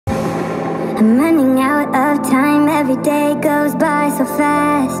I'm running out of time, every day goes by so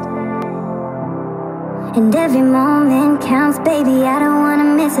fast, and every moment counts, baby, I don't wanna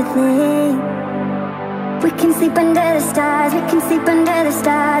miss a thing. We can sleep under the stars, we can sleep under the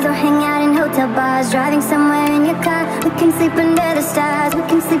stars, or hang out in hotel bars, driving somewhere in your car. We can sleep under the stars, we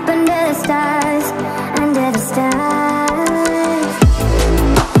can sleep under the stars, under the stars.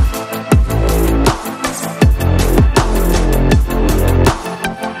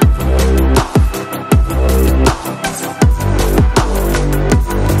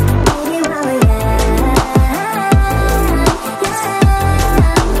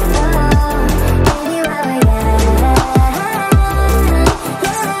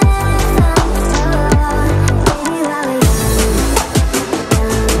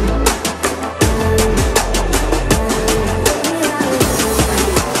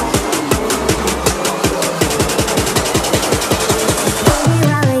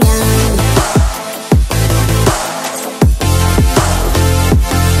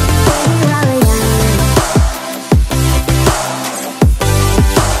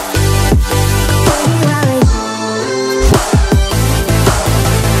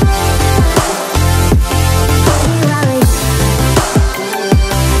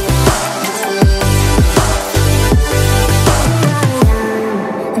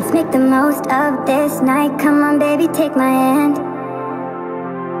 Take my hand,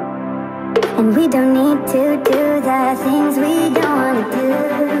 and we don't need to do the things we don't wanna do.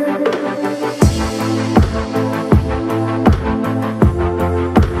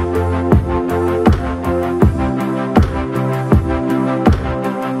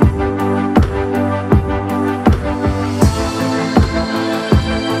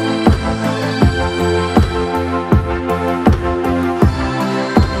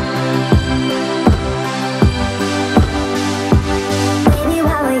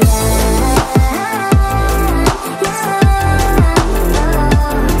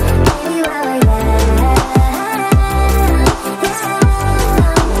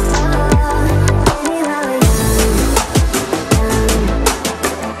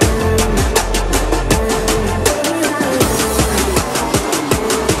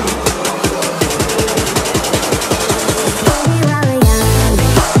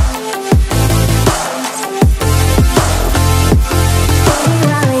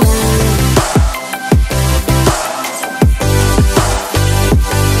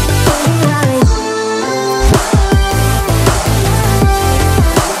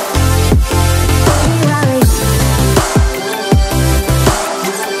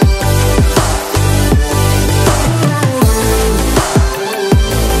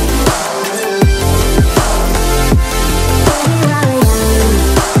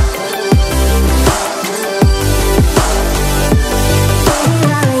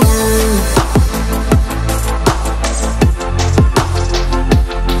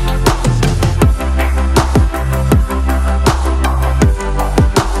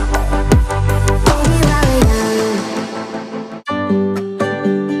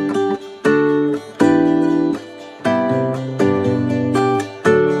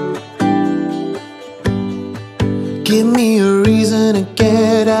 Give me a reason to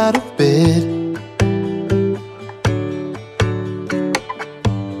get out of bed.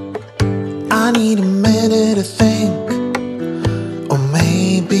 I need a minute to think, or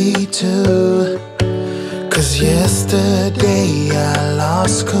maybe two. 'Cause yesterday I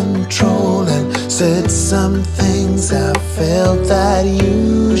lost control and said some things I felt that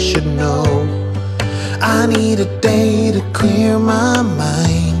you should know. I need a day to clear my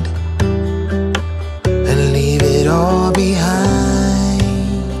mind and leave it all behind.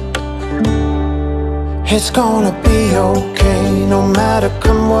 It's gonna be okay, no matter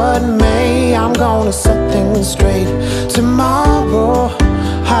come what may. I'm gonna set things straight tomorrow.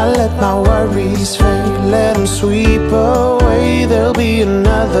 I let my worries fade, let them sweep away. There'll be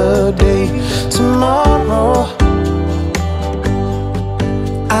another day tomorrow.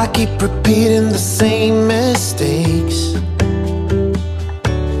 I keep repeating the same mistakes.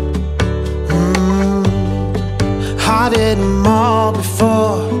 I did them all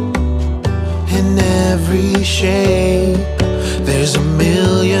before, in every shape. There's a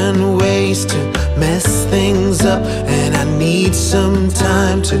million ways to mess things up, and I need some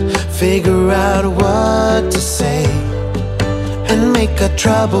time to figure out what to say and make our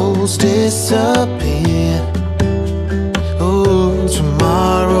troubles disappear. Oh,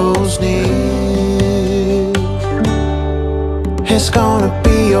 tomorrow's near. It's gonna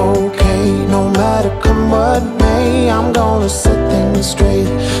be okay, no matter come what may. I'm gonna set things straight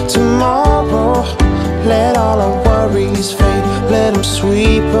tomorrow. Let all our worries fade, let them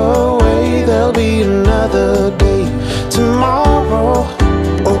sweep away. There'll be another day tomorrow.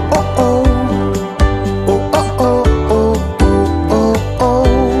 Oh, oh, oh. Oh, oh, oh, oh, oh, oh, oh.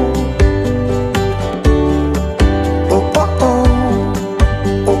 Oh, oh, oh.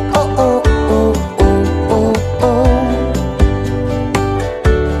 Oh, oh, oh, oh, oh, oh, oh.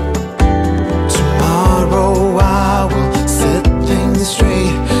 Tomorrow I will set things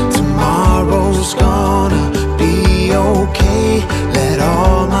straight. Tomorrow's gonna be okay. Let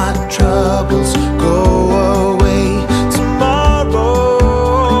all my troubles go away. Tomorrow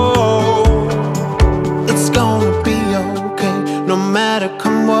it's gonna be okay. No matter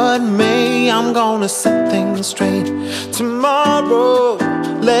come what may, I'm gonna set things straight. Tomorrow,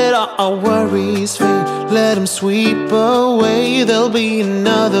 let all our worries fade. Let them sweep away. There'll be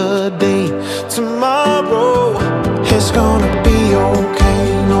another day tomorrow. It's gonna be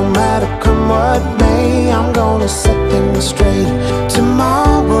okay. No matter come what may, I'm gonna set things straight.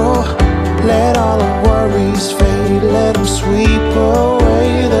 Tomorrow, let all our worries fade. Let them sweep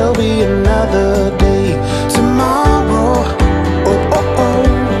away. There'll be another day tomorrow. Oh, oh, oh.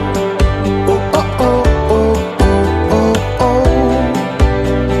 Oh, oh, oh, oh, oh, oh, oh.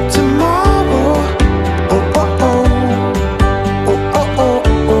 Tomorrow. Oh, oh, oh. Oh, oh, oh,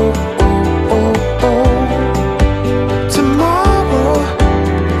 oh, oh, oh, oh. Tomorrow.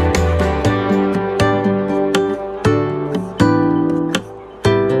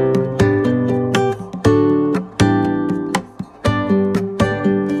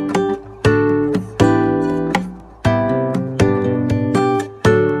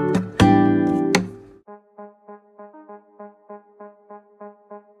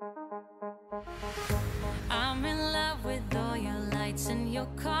 I'm in love with all your lights and your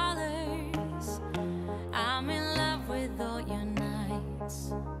colors. I'm in love with all your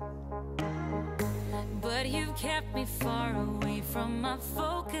nights. But you've kept me far away from my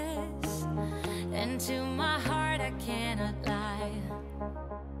focus, and to my heart I cannot lie.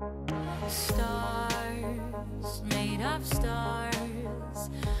 Stars, made of stars,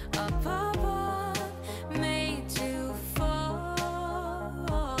 up above, made to fall.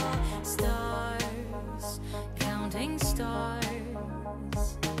 Stars, counting stars,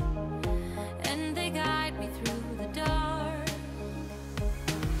 and they guide me through the dark.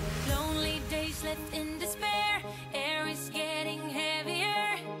 Lonely days left in despair, air is getting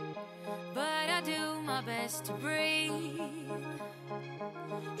heavier, but I do my best to breathe.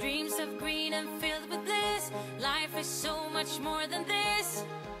 Dreams of green and filled with bliss. Life is so much more than this.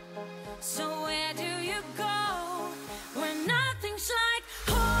 So where do you go when nothing's like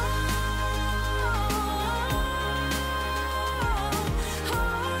home?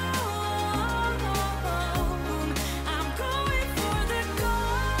 I'm going for the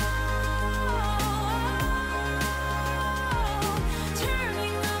gold,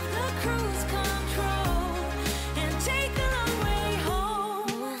 turning off the cruise control and take a long way home.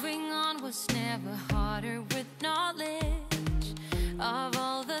 Moving on was never harder with knowledge of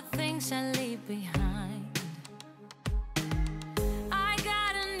all the things I leave behind. I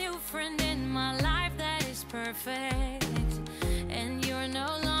got a new friend in my life that is perfect, and you're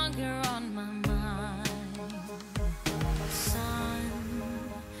no longer on my mind. Sun,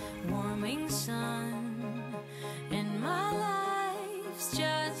 warming sun, and my life's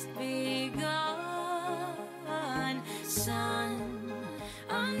just begun. Sun,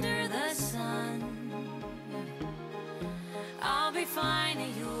 under the sun, I'll be fine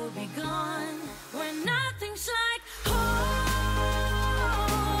and you'll be gone when nothing's like home.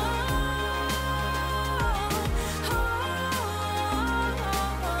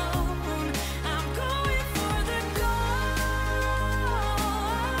 I'm going for the gold,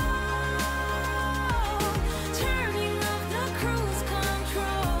 turning off the cruise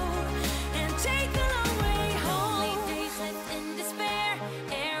control and take a long way home. Lonely days left in despair,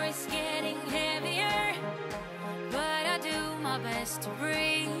 air is getting heavier, but I do my best to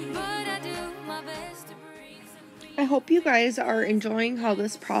breathe. But I do my best to breathe. I hope you guys are enjoying how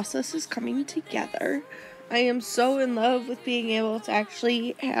this process is coming together. I am so in love with being able to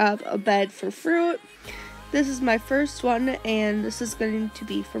actually have a bed for fruit. This is my first one, and this is going to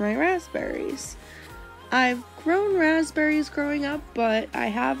be for my raspberries. I've grown raspberries growing up, but I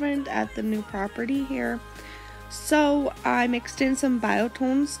haven't at the new property here. So I mixed in some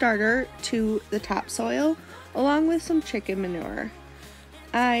biotone starter to the topsoil along with some chicken manure.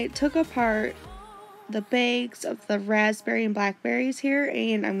 I took apart the bags of the raspberry and blackberries here,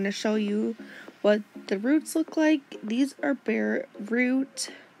 and I'm going to show you what the roots look like. These are bare root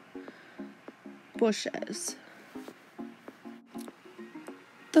bushes.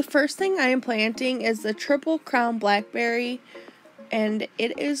 The first thing I am planting is the triple crown blackberry and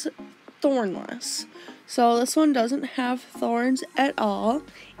it is thornless. So this one doesn't have thorns at all,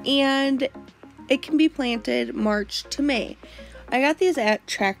 and it can be planted March to May. I got these at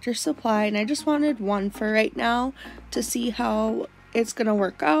Tractor Supply, and I just wanted one for right now to see how it's gonna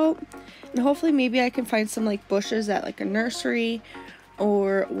work out, and hopefully maybe I can find some like bushes at like a nursery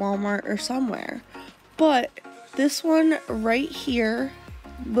or Walmart or somewhere. But this one right here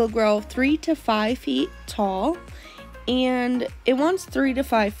will grow 3 to 5 feet tall, and it wants 3 to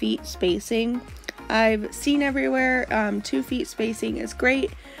 5 feet spacing. I've seen everywhere 2 feet spacing is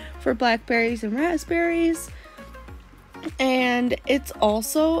great for blackberries and raspberries. And it's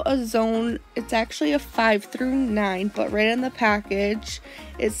also a zone, it's actually a 5 through 9, but right in the package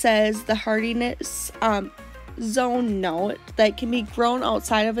it says the hardiness zone note that can be grown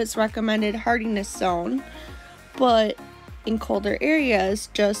outside of its recommended hardiness zone, but in colder areas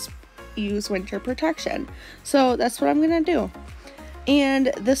just use winter protection. So that's what I'm gonna do.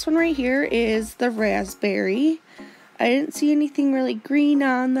 And this one right here is the raspberry. I didn't see anything really green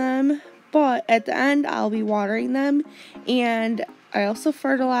on them, but at the end I'll be watering them, and I also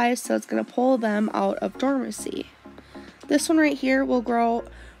fertilize, so it's going to pull them out of dormancy. This one right here will grow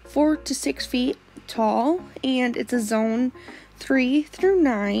 4 to 6 feet tall, and it's a zone 3 through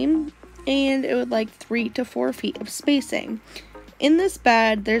 9, and it would like 3 to 4 feet of spacing. In this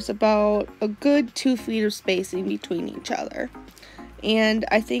bed there's about a good 2 feet of spacing between each other. And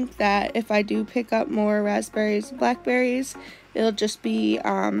I think that if I do pick up more raspberries and blackberries, it'll just be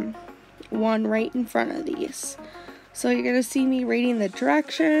one right in front of these. So you're going to see me reading the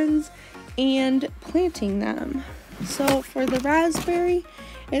directions and planting them. So for the raspberry,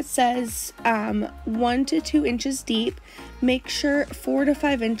 it says 1 to 2 inches deep. Make sure 4 to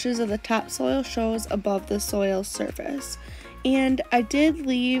 5 inches of the topsoil shows above the soil surface. And I did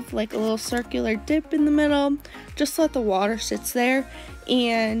leave like a little circular dip in the middle just so that the water sits there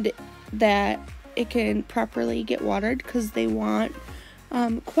and that it can properly get watered, because they want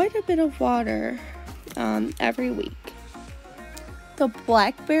quite a bit of water every week. The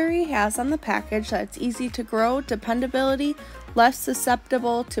blackberry has on the package that it's easy to grow, dependability, less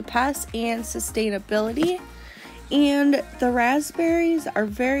susceptible to pests, and sustainability. And the raspberries are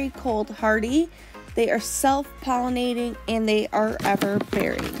very cold hardy. They are self-pollinating, and they are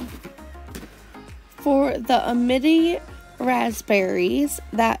ever-bearing. For the Amity raspberries,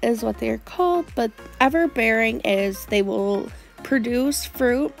 that is what they're called, but ever-bearing is they will produce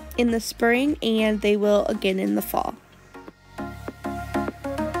fruit in the spring and they will again in the fall.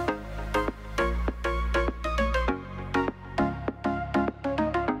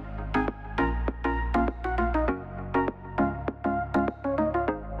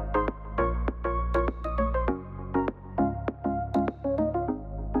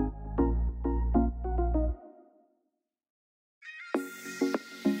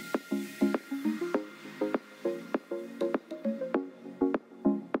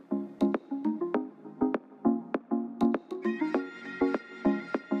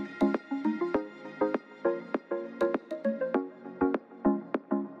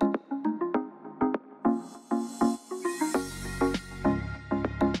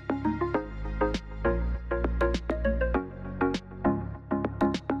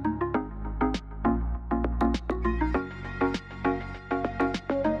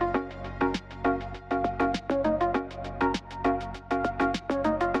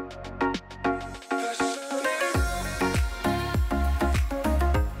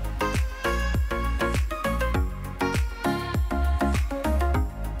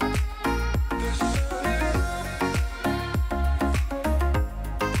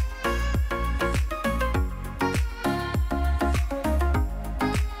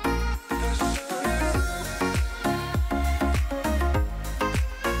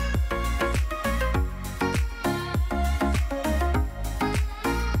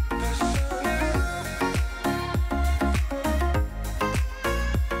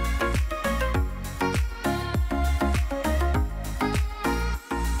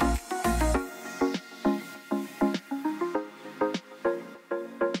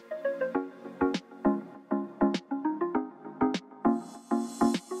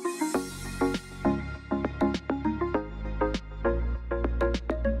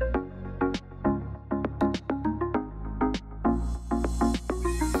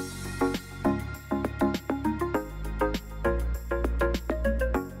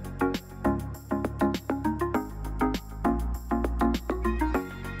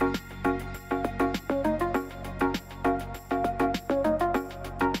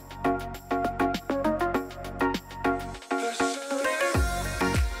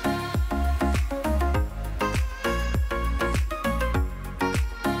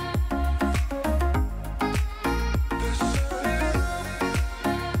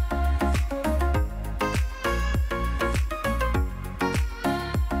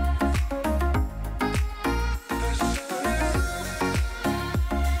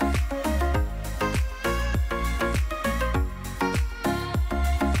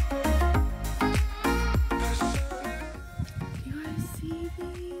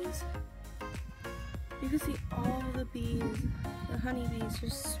 guys are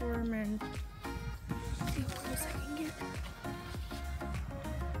swarming. Let's see how close I can get.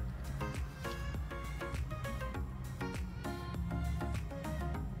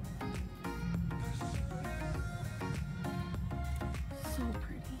 So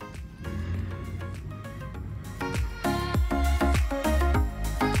pretty.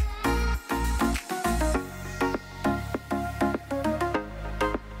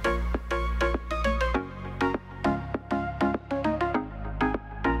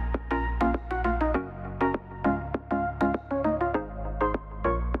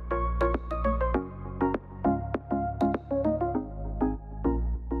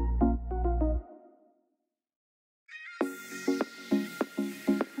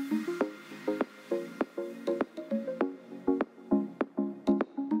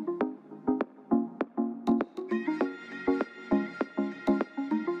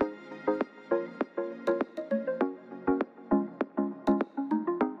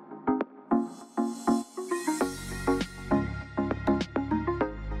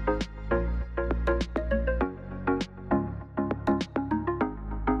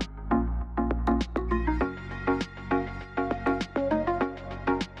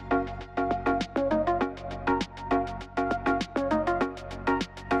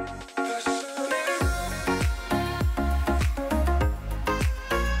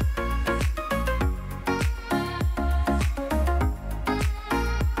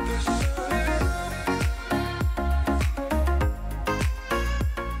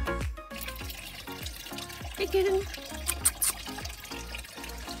 Hey, kitten.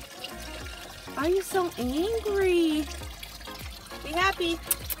 Why are you so angry? Be happy.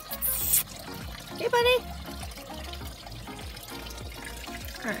 Hey, buddy.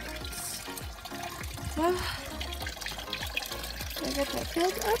 Alright. Well, I got that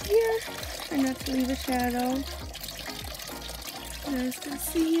filled up here. Try not to leave a shadow. You guys can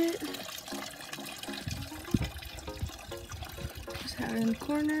see it. Just have it in the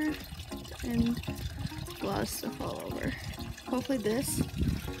corner and gloss to fall over. Hopefully this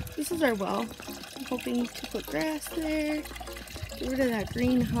is our well. I'm hoping to put grass there, get rid of that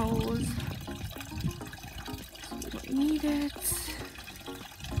greenhouse. So we don't need it.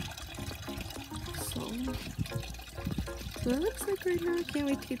 So it looks like right now. I can't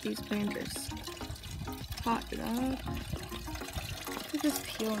wait to get these planters potted up. Look at this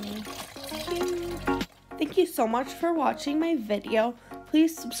peony. Cute. Thank you so much for watching my video.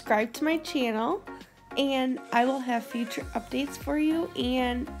 Please subscribe to my channel, and I will have future updates for you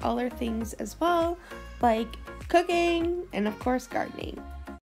and other things as well, like cooking and of course gardening.